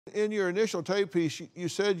In your initial tape piece, you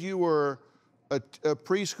said you were a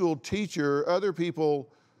preschool teacher. Other people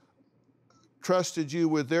trusted you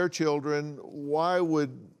with their children. Why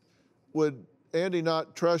would Andy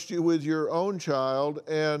not trust you with your own child?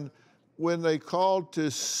 And when they called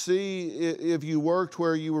to see if you worked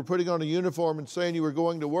where you were putting on a uniform and saying you were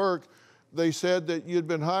going to work, they said that you'd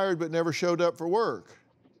been hired but never showed up for work.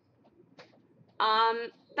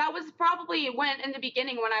 That was probably in the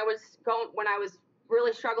beginning when I was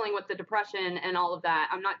really struggling with the depression and all of that.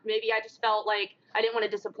 Maybe I just felt like I didn't want to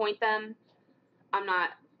disappoint them. I'm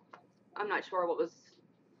not sure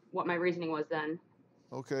what my reasoning was then.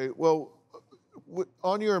 Okay, well,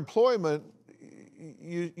 on your employment,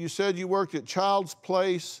 you said you worked at Child's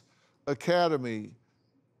Place Academy,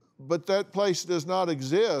 but that place does not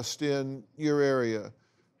exist in your area.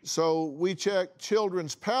 So we checked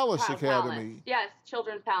Children's Palace Academy. Palace. Yes,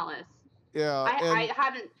 Children's Palace. Yeah, I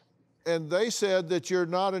haven't. And they said that you're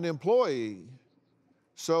not an employee.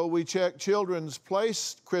 So we checked Children's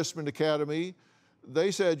Place Christmas Academy. They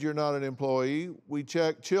said you're not an employee. We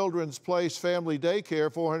checked Children's Place Family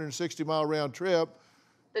Daycare, 460-mile round trip.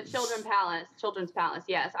 The Children's Palace,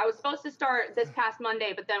 yes. I was supposed to start this past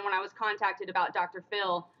Monday, but then when I was contacted about Dr.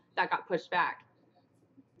 Phil, that got pushed back.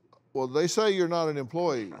 Well, they say you're not an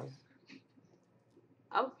employee.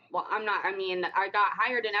 Oh, well, I'm not. I mean, I got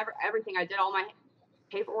hired and everything. I did all my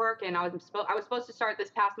paperwork, and I was supposed to start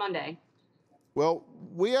this past Monday. Well,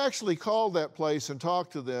 we actually called that place and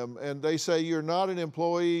talked to them, and they say you're not an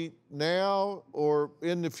employee now or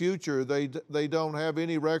in the future. They don't have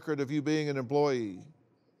any record of you being an employee.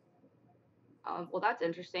 Well, that's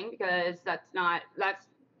interesting because that's not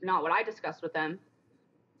what I discussed with them.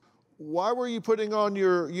 Why were you putting on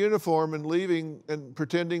your uniform and leaving and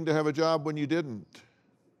pretending to have a job when you didn't?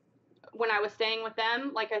 When I was staying with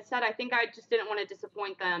them, like I said, I think I just didn't want to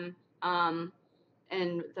disappoint them,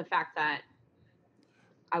 and the fact that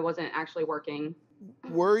I wasn't actually working.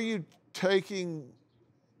 Were you taking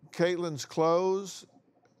Caitlin's clothes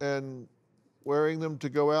and wearing them to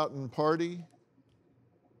go out and party?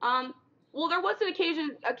 Well, there was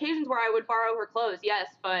occasions where I would borrow her clothes, yes,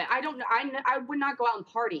 but I would not go out and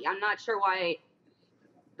party. I'm not sure why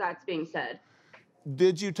that's being said.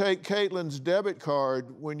 Did you take Caitlin's debit card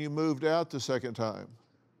when you moved out the second time?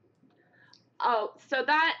 Oh, so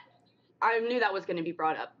that, I knew that was going to be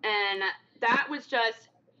brought up. And that was just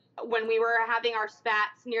when we were having our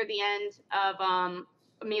spats near the end of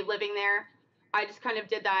me living there. I just kind of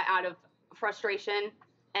did that out of frustration,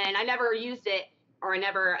 and I never used it, or I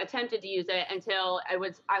never attempted to use it until I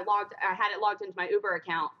had it logged into my Uber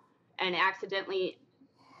account and accidentally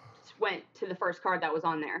went to the first card that was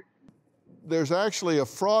on there. There's actually a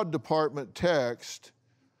fraud department text.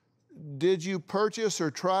 Did you purchase or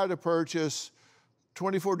try to purchase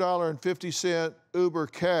 $24.50 Uber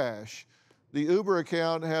cash? The Uber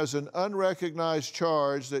account has an unrecognized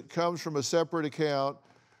charge that comes from a separate account,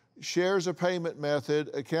 shares a payment method.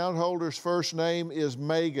 Account holder's first name is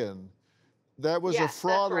Megan. That was a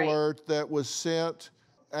fraud alert that was sent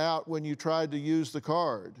out when you tried to use the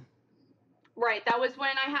card. Right, that was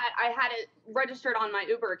when I had it registered on my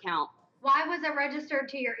Uber account. Why was it registered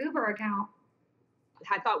to your Uber account?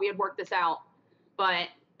 I thought we had worked this out, but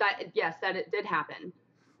it did happen.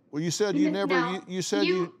 Well, you said you never, No, you said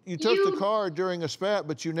you took the card during a spat,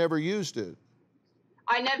 but you never used it.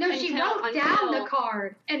 I never. No, she wrote down the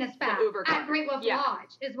card in a spat at Great Wolf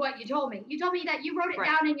Lodge, is what you told me. You told me that you wrote it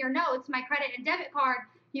down in your notes, my credit and debit card,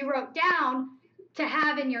 you wrote down to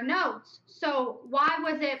have in your notes. So why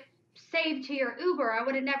was it saved to your Uber? I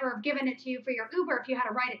would have never given it to you for your Uber if you had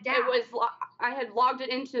to write it down. I had logged it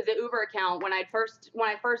into the Uber account when I first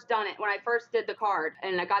did the card,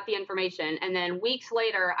 and I got the information, and then weeks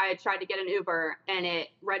later I had tried to get an Uber and it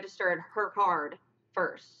registered her card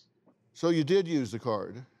first. So you did use the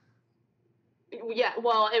card? Yeah,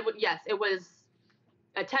 well, yes, it was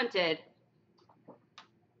attempted,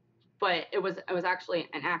 but it was actually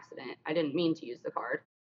an accident. I didn't mean to use the card.